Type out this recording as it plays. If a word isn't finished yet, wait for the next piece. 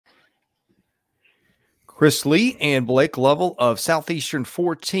Chris Lee and Blake Lovell of Southeastern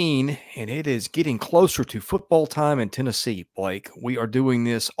 14, and it is getting closer to football time in Tennessee, Blake. We are doing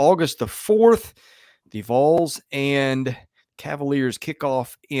this August the 4th. The Vols and Cavaliers kick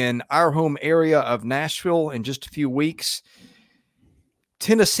off in our home area of Nashville in just a few weeks.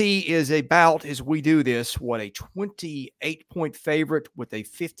 Tennessee is about, as we do this, a 28-point favorite with a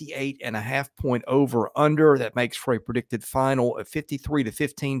 58.5-point over-under. That makes for a predicted final of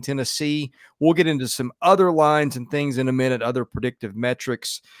 53-15 Tennessee. We'll get into some other lines and things in a minute, other predictive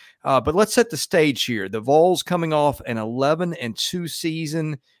metrics. But let's set the stage here. The Vols coming off an 11-2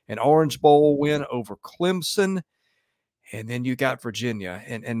 season, an Orange Bowl win over Clemson, and then you got Virginia.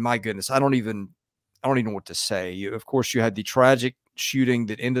 And my goodness, I don't even know what to say. Of course, you had the tragic shooting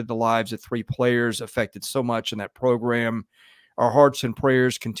that ended the lives of 3 players, affected so much in that program. Our hearts and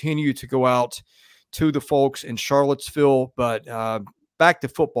prayers continue to go out to the folks in Charlottesville. But back to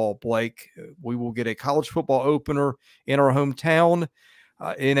football, Blake. We will get a college football opener in our hometown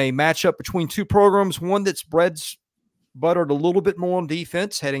in a matchup between 2 programs, one that's bread's buttered a little bit more on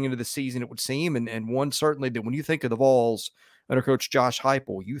defense heading into the season, it would seem, and one certainly that when you think of the Vols under Coach Josh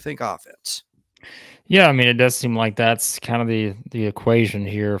Heupel, you think offense. Yeah, I mean, it does seem like that's kind of the equation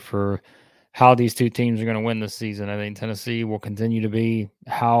here for how these two teams are going to win this season. I think Tennessee will continue to be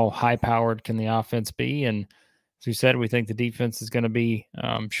how high-powered can the offense be, and as we said, we think the defense is going to be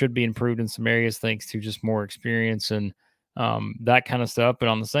should be improved in some areas thanks to just more experience and that kind of stuff. But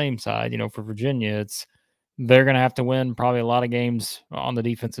on the same side, for Virginia, they're going to have to win probably a lot of games on the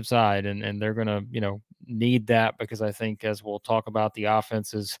defensive side, and they're going to need that because I think, as we'll talk about, the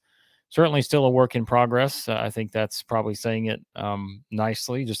offense is certainly still a work in progress. I think that's probably saying it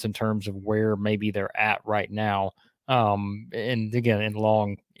nicely, just in terms of where maybe they're at right now. And again,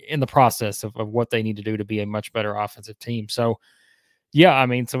 in the process of what they need to do to be a much better offensive team. So, yeah, I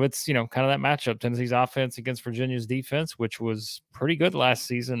mean, so it's, kind of that matchup, Tennessee's offense against Virginia's defense, which was pretty good last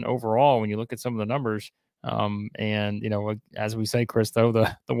season overall when you look at some of the numbers. And, as we say, Chris, though,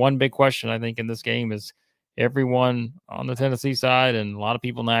 the one big question I think in this game is, everyone on the Tennessee side and a lot of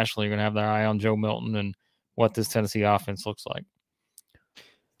people nationally are going to have their eye on Joe Milton and what this Tennessee offense looks like.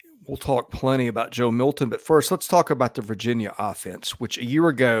 We'll talk plenty about Joe Milton, but first let's talk about the Virginia offense, which a year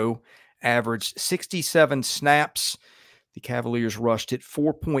ago averaged 67 snaps. The Cavaliers rushed at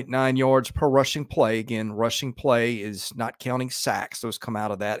 4.9 yards per rushing play. Again, rushing play is not counting sacks. Those come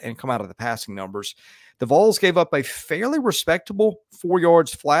out of that and come out of the passing numbers. The Vols gave up a fairly respectable 4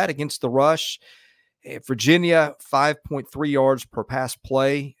 yards flat against the rush. Virginia, 5.3 yards per pass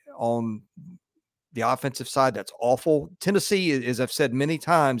play on the offensive side. That's awful. Tennessee, as I've said many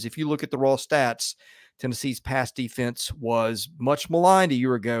times, if you look at the raw stats, Tennessee's pass defense was much maligned a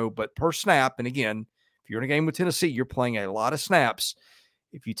year ago, but per snap, and again, if you're in a game with Tennessee, you're playing a lot of snaps.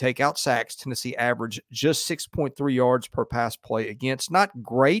 If you take out sacks, Tennessee averaged just 6.3 yards per pass play against. Not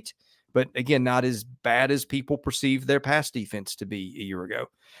great, but again, not as bad as people perceive their pass defense to be a year ago.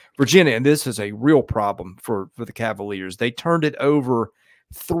 Virginia, and this is a real problem for the Cavaliers, they turned it over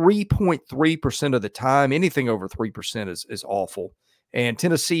 3.3% of the time. Anything over 3% is awful. And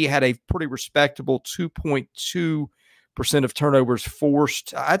Tennessee had a pretty respectable 2.2% of turnovers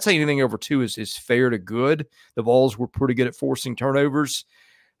forced. I'd say anything over 2 is fair to good. The Vols were pretty good at forcing turnovers.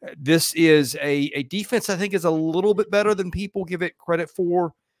 This is a defense I think is a little bit better than people give it credit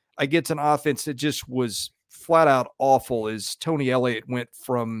for against an offense that just was flat out awful. As Tony Elliott went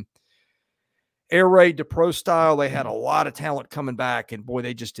from air raid to pro style, they had a lot of talent coming back, and boy,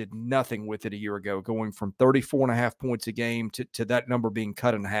 they just did nothing with it a year ago, going from 34.5 points a game to that number being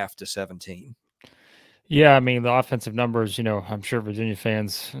cut in half to 17. Yeah, I mean, the offensive numbers, I'm sure Virginia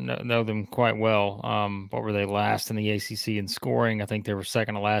fans know them quite well. What were they last in the ACC in scoring? I think they were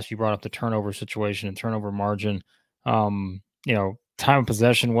second to last. You brought up the turnover situation and turnover margin. Time of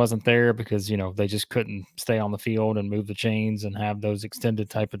possession wasn't there because, they just couldn't stay on the field and move the chains and have those extended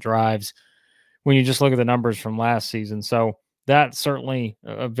type of drives when you just look at the numbers from last season. So that's certainly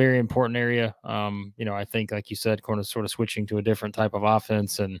a very important area. I think, like you said, sort of switching to a different type of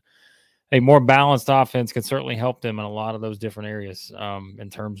offense and a more balanced offense can certainly help them in a lot of those different areas in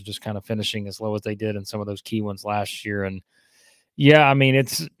terms of just kind of finishing as low as they did in some of those key ones last year. And yeah, I mean,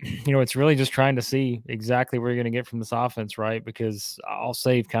 it's really just trying to see exactly where you're going to get from this offense, right? Because I'll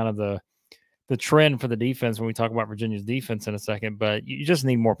save kind of the trend for the defense when we talk about Virginia's defense in a second, but you just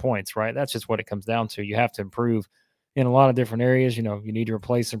need more points, right? That's just what it comes down to. You have to improve in a lot of different areas. You need to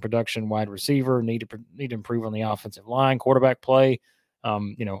replace some production wide receiver, need to improve on the offensive line, quarterback play.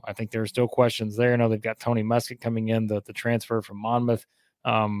 I think there are still questions there. I know they've got Tony Muskett coming in, the transfer from Monmouth.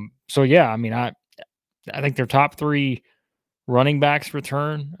 So yeah, I mean, I think their top 3 running backs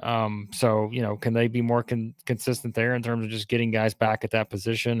return. So, can they be more consistent there in terms of just getting guys back at that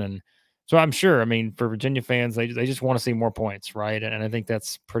position? And so I'm sure, I mean, for Virginia fans, they just want to see more points, right? And I think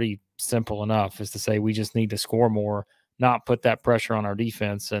that's pretty simple enough, is to say we just need to score more, not put that pressure on our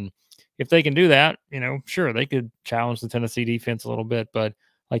defense. And if they can do that, sure, they could challenge the Tennessee defense a little bit. But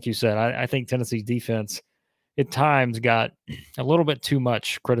like you said, I think Tennessee's defense at times got a little bit too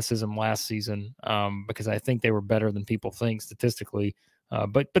much criticism last season, because I think they were better than people think statistically.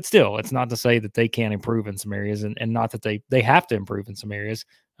 But still, it's not to say that they can't improve in some areas, and not that they have to improve in some areas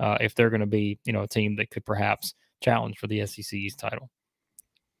if they're going to be a team that could perhaps challenge for the SEC East title.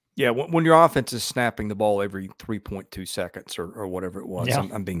 Yeah, when your offense is snapping the ball every 3.2 seconds or whatever it was, Yeah.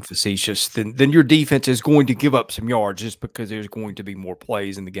 I'm being facetious, then your defense is going to give up some yards just because there's going to be more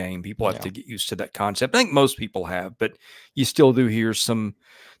plays in the game. People have to get used to that concept. I think most people have, but you still do hear some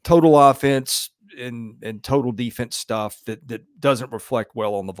total offense and total defense stuff that doesn't reflect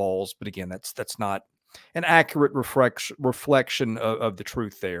well on the Vols. But again, that's not an accurate reflection of the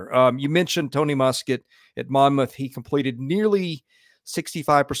truth there. You mentioned Tony Muskett at Monmouth. He completed nearly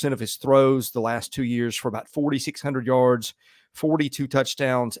 65% of his throws the last 2 years for about 4,600 yards, 42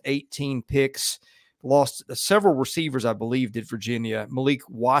 touchdowns, 18 picks. Lost several receivers, I believe, did Virginia. Malik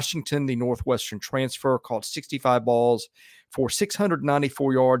Washington, the Northwestern transfer, caught 65 balls for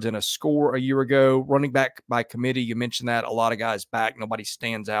 694 yards and a score a year ago. Running back by committee, you mentioned that. A lot of guys back. Nobody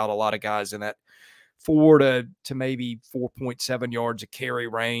stands out. A lot of guys in that 4 to maybe 4.7 yards a carry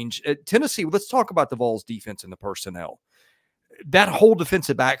range. At Tennessee, let's talk about the Vols defense and the personnel. That whole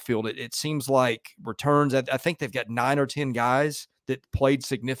defensive backfield, it seems like returns. I think they've got 9 or 10 guys that played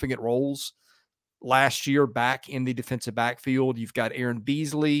significant roles last year back in the defensive backfield. You've got Aaron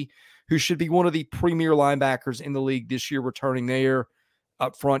Beasley, who should be one of the premier linebackers in the league this year, returning there.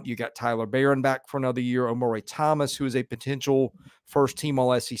 Up front, you got Tyler Barron back for another year. Omari Thomas, who is a potential first-team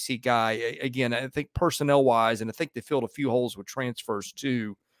All-SEC guy. Again, I think personnel-wise, and I think they filled a few holes with transfers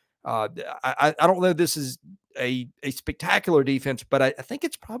too. I don't know this is a spectacular defense, but I think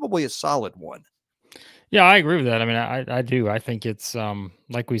it's probably a solid one. Yeah, I agree with that. I mean, I do. I think it's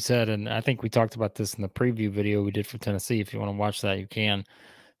like we said, and I think we talked about this in the preview video we did for Tennessee. If you want to watch that, you can.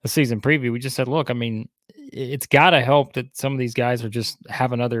 The season preview, we just said, look, I mean, it's got to help that some of these guys are just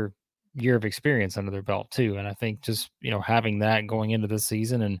have another year of experience under their belt too. And I think just having that going into this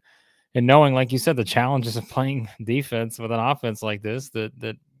season and knowing, like you said, the challenges of playing defense with an offense like this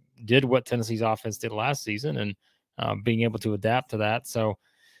that did what Tennessee's offense did last season, and being able to adapt to that. So,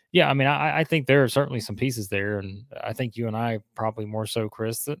 yeah, I mean, I think there are certainly some pieces there, and I think you and I probably more so,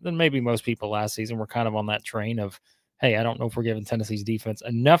 Chris, than maybe most people last season. We're kind of on that train of, hey, I don't know if we're giving Tennessee's defense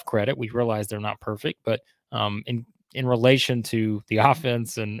enough credit. We realize they're not perfect, but in relation to the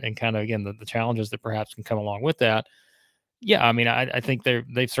offense and kind of, again, the challenges that perhaps can come along with that, yeah, I mean, I think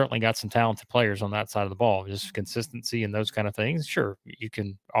they've certainly got some talented players on that side of the ball. Just consistency and those kind of things. Sure, you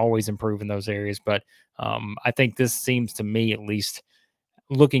can always improve in those areas, but I think this seems to me, at least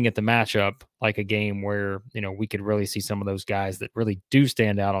looking at the matchup, like a game where we could really see some of those guys that really do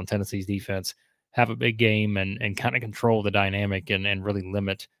stand out on Tennessee's defense have a big game and kind of control the dynamic and really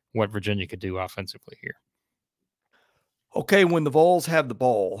limit what Virginia could do offensively here. Okay, when the Vols have the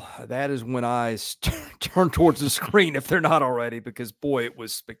ball, that is when eyes turn towards the screen, if they're not already, because, boy, it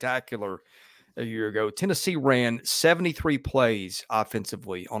was spectacular a year ago. Tennessee ran 73 plays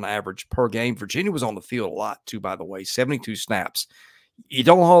offensively on average per game. Virginia was on the field a lot, too, by the way, 72 snaps. You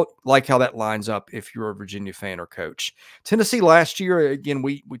don't like how that lines up if you're a Virginia fan or coach. Tennessee last year, again,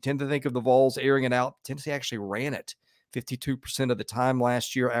 we tend to think of the Vols airing it out. Tennessee actually ran it 52% of the time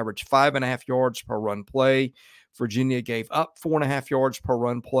last year, averaged 5.5 yards per run play. Virginia gave up 4.5 yards per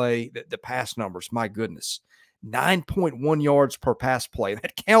run play. The pass numbers, my goodness, 9.1 yards per pass play.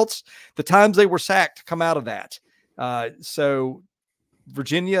 That counts the times they were sacked to come out of that. So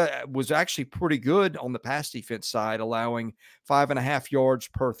Virginia was actually pretty good on the pass defense side, allowing 5.5 yards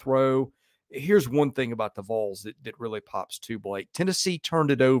per throw. Here's one thing about the Vols that really pops too, Blake. Tennessee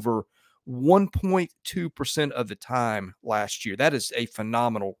turned it over 1.2% of the time last year. That is a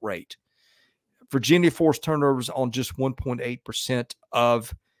phenomenal rate. Virginia forced turnovers on just 1.8%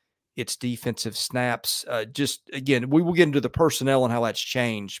 of its defensive snaps. Just, again, we will get into the personnel and how that's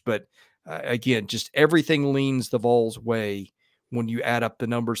changed, but again, just everything leans the Vols' way when you add up the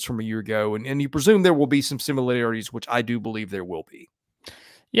numbers from a year ago. And you presume there will be some similarities, which I do believe there will be.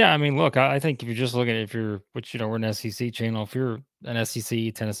 Yeah, I mean, look, I think if you're just looking at, we're an SEC channel, if you're an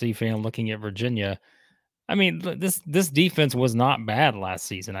SEC Tennessee fan looking at Virginia, I mean, this defense was not bad last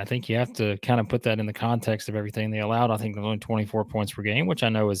season. I think you have to kind of put that in the context of everything they allowed. I think they're only 24 points per game, which I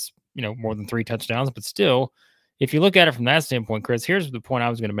know is, more than 3 touchdowns, but still, if you look at it from that standpoint, Chris, here's the point I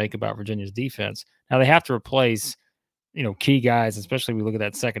was going to make about Virginia's defense. Now they have to replace, key guys, especially we look at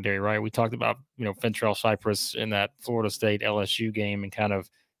that secondary, right? We talked about, Fentrell Cypress in that Florida State LSU game and kind of,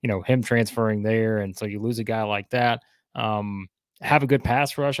 him transferring there. And so you lose a guy like that. Have a good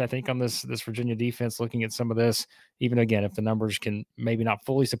pass rush, I think, on this Virginia defense, looking at some of this, even again, if the numbers can maybe not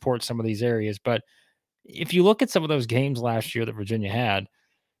fully support some of these areas. But if you look at some of those games last year that Virginia had,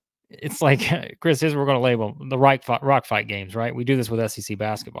 it's like, Chris, here's what we're going to label the rock fight games, right? We do this with SEC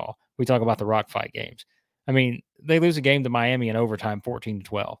basketball. We talk about the rock fight games. I mean, they lose a game to Miami in overtime,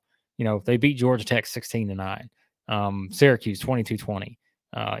 14-12. They beat Georgia Tech 16-9. Syracuse 22-20.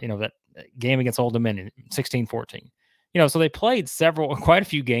 That game against Old Dominion 16-14. So they played quite a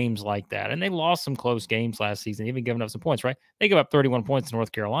few games like that, and they lost some close games last season, even giving up some points, right? They gave up 31 points to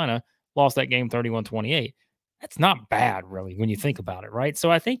North Carolina, lost that game 31-28. That's not bad, really, when you think about it, right?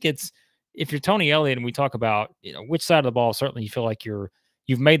 So I think if you're Tony Elliott and we talk about, which side of the ball, certainly you feel like you've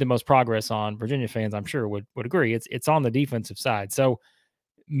made the most progress on. Virginia fans, I'm sure, would agree. It's on the defensive side. So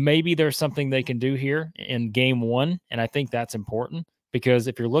maybe there's something they can do here in game one, and I think that's important because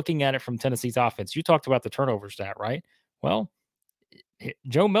if you're looking at it from Tennessee's offense, you talked about the turnover stat, right? Well,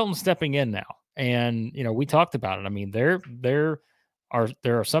 Joe Milton's stepping in now, and we talked about it. I mean, there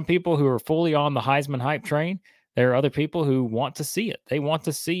are some people who are fully on the Heisman hype train. There are other people who want to see it. They want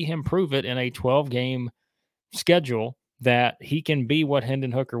to see him prove it in a 12-game schedule that he can be what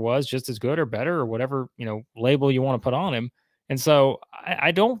Hendon Hooker was, just as good or better or whatever, label you want to put on him. And so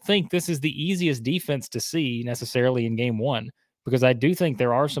I don't think this is the easiest defense to see necessarily in game one, because I do think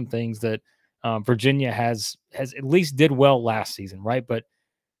there are some things that Virginia has at least did well last season, right? But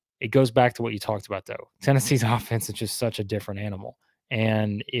it goes back to what you talked about, though. Tennessee's offense is just such a different animal.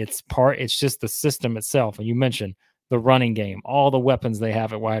 And it's just the system itself. And you mentioned the running game, all the weapons they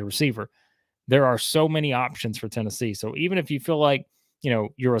have at wide receiver. There are so many options for Tennessee. So even if you feel like,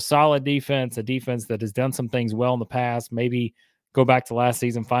 you're a solid defense, a defense that has done some things well in the past, maybe go back to last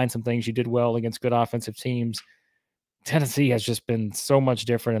season, find some things you did well against good offensive teams. Tennessee has just been so much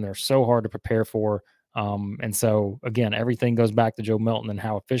different, and they're so hard to prepare for. And so, again, everything goes back to Joe Milton and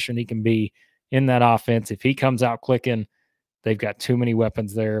how efficient he can be in that offense. If he comes out clicking, they've got too many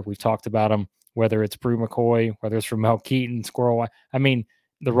weapons there. We've talked about them, whether it's Brew McCoy, whether it's Ramel Keaton, Squirrel. I mean,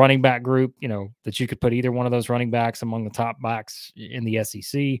 the running back group, that you could put either one of those running backs among the top backs in the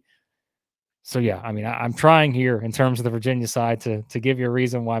SEC. So, yeah, I mean, I'm trying here in terms of the Virginia side to give you a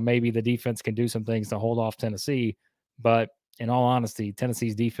reason why maybe the defense can do some things to hold off Tennessee. But in all honesty,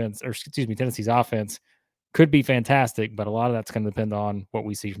 Tennessee's offense could be fantastic, but a lot of that's going to depend on what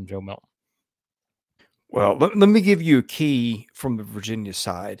we see from Joe Milton. Well, let me give you a key from the Virginia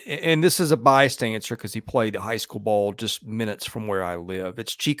side. And this is a biased answer because he played high school ball just minutes from where I live.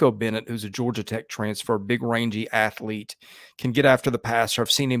 It's Chico Bennett, who's a Georgia Tech transfer, big, rangy athlete, can get after the passer.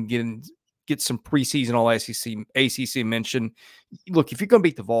 I've seen him get some preseason All-SEC, ACC mention. Look, if you're going to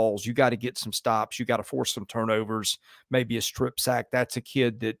beat the Vols, you got to get some stops. You got to force some turnovers, maybe a strip sack. That's a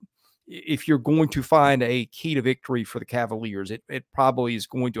kid that if you're going to find a key to victory for the Cavaliers, it probably is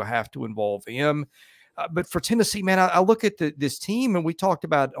going to have to involve him. But for Tennessee, man, I look at this team, and we talked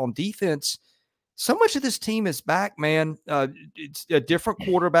about on defense, so much of this team is back, man. It's a different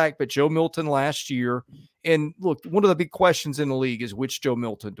quarterback, but Joe Milton last year. And look, one of the big questions in the league is which Joe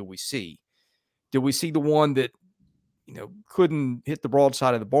Milton do we see? Do we see the one that, couldn't hit the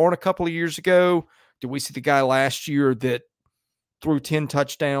broadside of the barn a couple of years ago? Do we see the guy last year that threw 10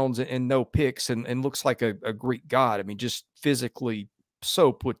 touchdowns and no picks and looks like a Greek god? I mean, just physically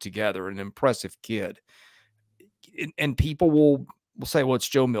so put together, an impressive kid. And people will say, well, it's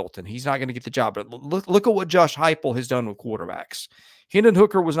Joe Milton. He's not going to get the job. But look at what Josh Heupel has done with quarterbacks. Hendon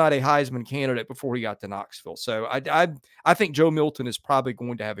Hooker was not a Heisman candidate before he got to Knoxville. So I think Joe Milton is probably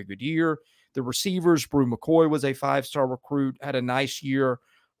going to have a good year. The receivers, Brew McCoy was a 5-star recruit, had a nice year.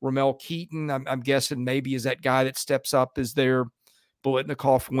 Ramel Keaton, I'm guessing maybe is that guy that steps up as their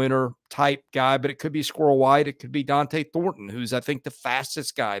Biletnikoff winner type guy, but it could be Squirrel White. It could be Dante Thornton, who's, I think, the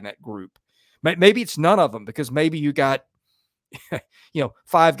fastest guy in that group. Maybe it's none of them because maybe you got,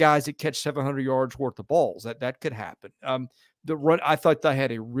 5 guys that catch 700 yards worth of balls. That could happen. I thought they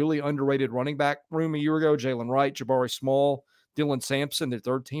had a really underrated running back room a year ago. Jalen Wright, Jabari Small, Dylan Sampson, their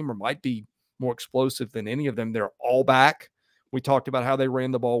third teamer, might be more explosive than any of them. They're all back. We talked about how they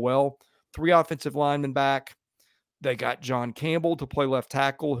ran the ball well. 3 offensive linemen back. They got John Campbell to play left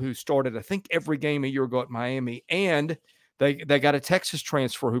tackle, who started, I think, every game a year ago at Miami. And they got a Texas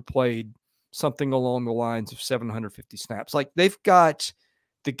transfer who played something along the lines of 750 snaps. Like, they've got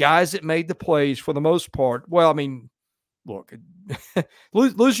the guys that made the plays for the most part. Well, I mean, look,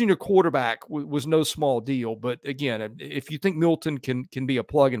 losing your quarterback was no small deal. But again, if you think Milton can be a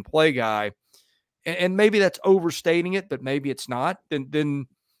plug and play guy, and maybe that's overstating it, but maybe it's not, then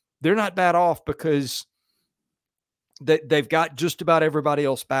they're not bad off, because they've got just about everybody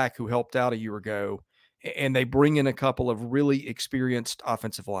else back who helped out a year ago, and they bring in a couple of really experienced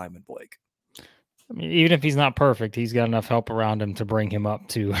offensive linemen, Blake. I mean, even if he's not perfect, he's got enough help around him to bring him up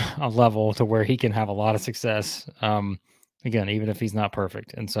to a level to where he can have a lot of success. Again, even if he's not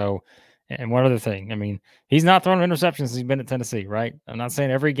perfect. And so, and one other thing, I mean, he's not thrown interceptions since he's been at Tennessee, right? I'm not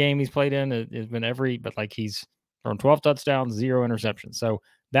saying every game he's played in has been but like he's thrown 12 touchdowns, 0 interceptions. So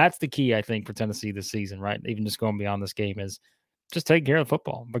that's the key, I think, for Tennessee this season, right? Even just going beyond this game is just take care of the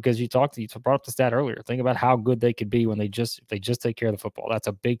football, because you brought up the stat earlier. Think about how good they could be when they just take care of the football. That's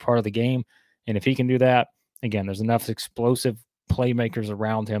a big part of the game. And if he can do that, again, there's enough explosive playmakers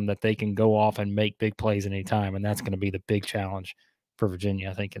around him that they can go off and make big plays at any time. And that's going to be the big challenge for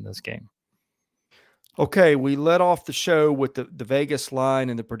Virginia, I think, in this game. Okay, we led off the show with the Vegas line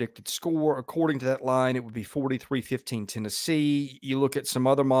and the predicted score. According to that line, it would be 43-15 Tennessee. You look at some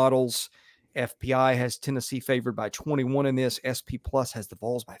other models. FPI has Tennessee favored by 21 in this. SP Plus has the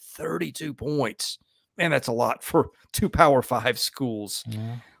Vols by 32 points. Man, that's a lot for 2 Power 5 schools.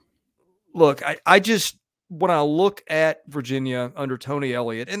 Yeah. Look, I just, when I look at Virginia under Tony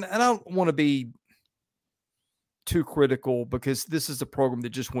Elliott, and I don't want to be too critical, because this is a program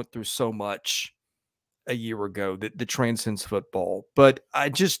that just went through so much a year ago that transcends football. But I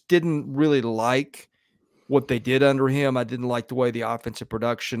just didn't really like what they did under him. I didn't like the way the offensive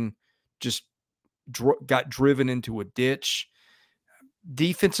production just got driven into a ditch.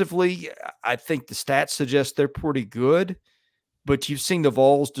 Defensively, I think the stats suggest they're pretty good. But you've seen the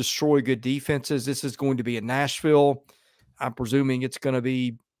Vols destroy good defenses. This is going to be in Nashville. I'm presuming it's going to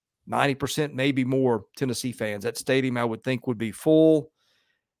be 90%, maybe more, Tennessee fans. That stadium, I would think, would be full.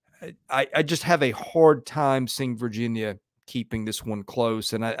 I just have a hard time seeing Virginia keeping this one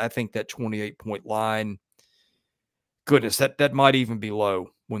close. And I think that 28-point line, goodness, that might even be low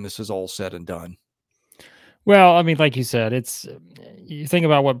when this is all said and done. Well, I mean, like you said, you think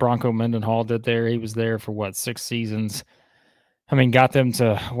about what Bronco Mendenhall did there. He was there for 6 seasons. I mean, got them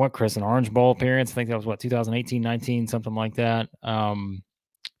to Chris, an Orange Bowl appearance. I think that was 2018, 19, something like that.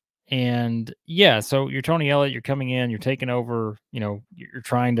 And yeah, so you're Tony Elliott, you're coming in, you're taking over, you're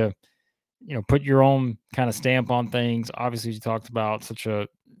trying to, put your own kind of stamp on things. Obviously, you talked about such a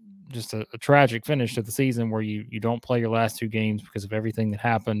tragic finish to the season where you don't play your last 2 games because of everything that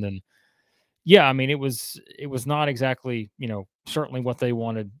happened. And yeah, I mean, it was not exactly, certainly what they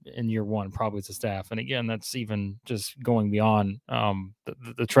wanted in year one, probably as a staff. And again, that's even just going beyond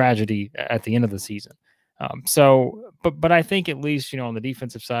the tragedy at the end of the season. But I think at least, on the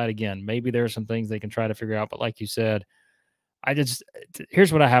defensive side, again, maybe there are some things they can try to figure out. But like you said,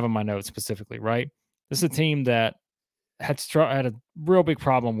 here's what I have in my notes specifically, right? This is a team that had a real big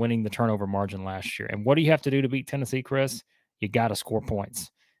problem winning the turnover margin last year. And what do you have to do to beat Tennessee, Chris? You got to score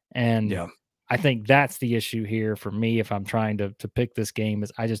points. And yeah, I think that's the issue here for me if I'm trying to pick this game,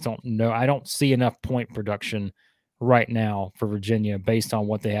 is I just don't know. I don't see enough point production right now for Virginia based on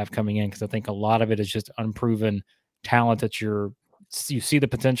what they have coming in, because I think a lot of it is just unproven talent that you see the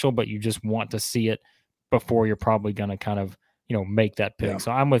potential, but you just want to see it before you're probably going to kind of, make that pick. Yeah. So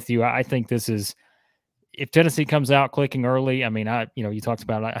I'm with you. I think this is, if Tennessee comes out clicking early, I mean, you talked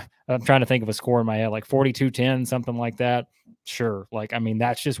about, I'm trying to think of a score in my head, like 42-10, something like that. Sure. Like, I mean,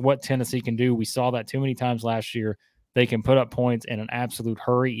 that's just what Tennessee can do. We saw that too many times last year. They can put up points in an absolute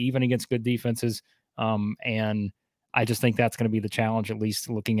hurry, even against good defenses. And I just think that's going to be the challenge, at least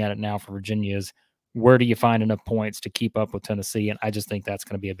looking at it now for Virginia, is where do you find enough points to keep up with Tennessee? And I just think that's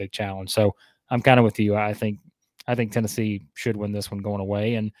going to be a big challenge. So I'm kind of with you. I think Tennessee should win this one going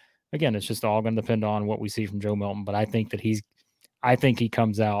away. And again, it's just all going to depend on what we see from Joe Milton. But I think that he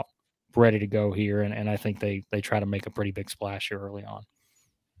comes out ready to go here. And I think they try to make a pretty big splash here early on.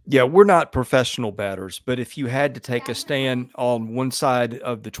 Yeah, we're not professional batters, but if you had to take a stand on one side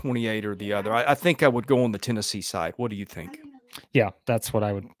of the 28 or the other, I think I would go on the Tennessee side. What do you think? Yeah, that's what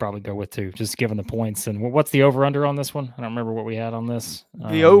I would probably go with too, just given the points. And what's the over-under on this one? I don't remember what we had on this.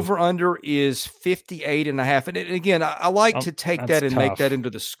 The over-under is 58.5. And again, I like to take that and make that into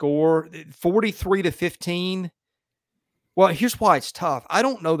the score. 43-15. Well, here's why it's tough. I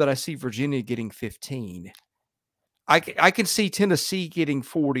don't know that I see Virginia getting 15. I can see Tennessee getting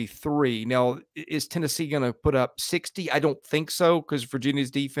 43. Now, is Tennessee going to put up 60? I don't think so, because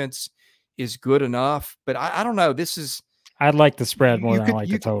Virginia's defense is good enough. But I don't know. I'd like the spread more than I like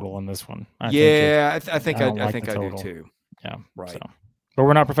the total in this one. I think I do too. Yeah, right. So. But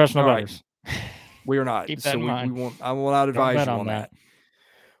we're not professional bettors. We are not. Keep that So in mind. I will not advise you on that.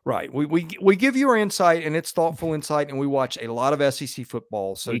 Right. We give you our insight, and it's thoughtful insight, and we watch a lot of SEC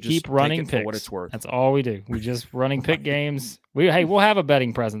football. So we just keep running take it picks for what it's worth. That's all we do. We just running pick games. We'll have a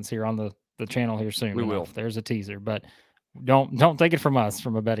betting presence here on the channel here soon. We will. There's a teaser, but don't take it from us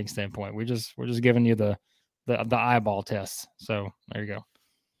from a betting standpoint. We're just giving you the eyeball test. So there you go.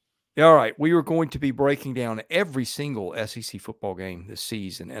 All right. We are going to be breaking down every single SEC football game this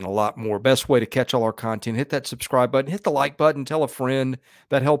season and a lot more. Best way to catch all our content, hit that subscribe button, hit the like button, tell a friend.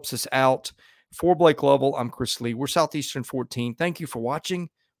 That helps us out. For Blake Lovell, I'm Chris Lee. We're Southeastern 14. Thank you for watching.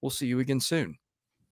 We'll see you again soon.